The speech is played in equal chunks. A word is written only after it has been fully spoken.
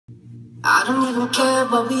I don't even care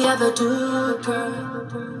what we ever do, girl.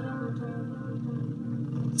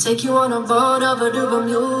 Take you on a boat over to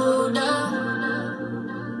Bermuda.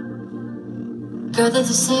 Girl, that's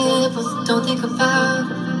a simple, don't think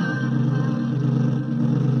about it.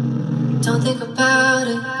 Don't think about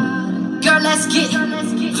it. Girl, let's get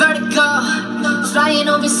vertigo. Flying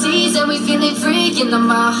overseas and we feeling free in the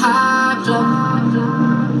Mile High Club.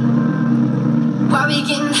 While we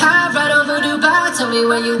getting high right over Dubai, tell me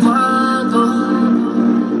where you want go.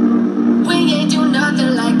 We ain't do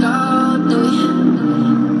nothing like all day,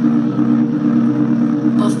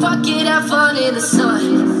 but fuck it, have fun in the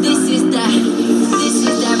sun. This is that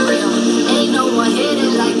real. Ain't no one hit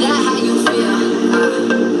it like that, how you feel?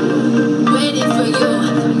 Waiting for you,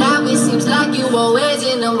 now it seems like you always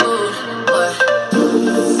in the mood. But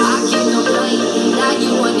I can't complain, now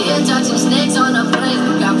you on here touching snakes on a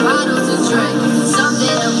plane. Got bottles to drink,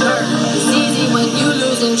 something to burn. It's easy when you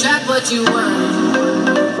losing track what you earn.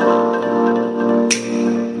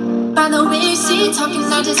 By the way she talking,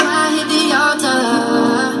 I just might hit the altar.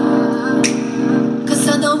 Cause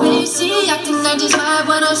of the way she acting, I just might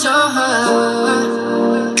wanna show her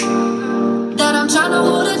that I'm tryna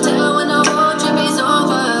hold her down when the whole trip is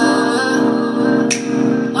over.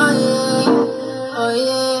 Oh yeah, oh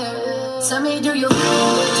yeah. Tell me, do you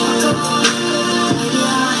feel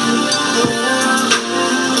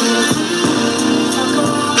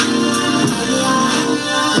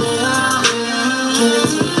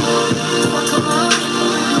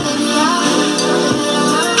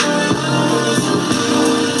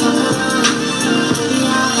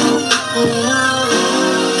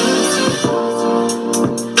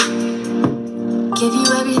give you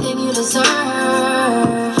everything you deserve.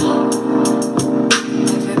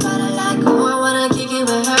 Everybody like, oh, I wanna kick it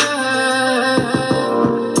with her.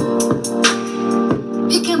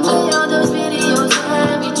 We can play all those videos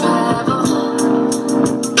when we travel.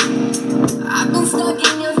 I've been stuck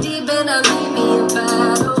in your deep end, I need me a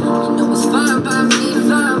battle. You know it's fine by me,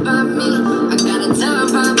 fine by me. I got a time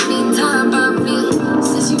by me.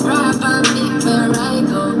 Since you ride by me, where I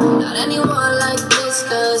go. Not anyone like this,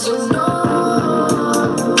 cause you know.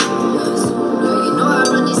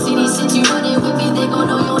 Since you running with me, they gon'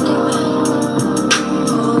 know your name.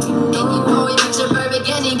 And you know it makes you perfect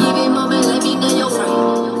any given moment. Let me know you're free.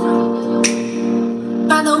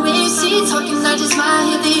 By the way she talking, I just might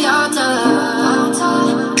hit the altar.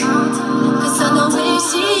 Cause of the way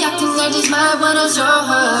she acting, I just might wanna show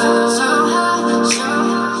her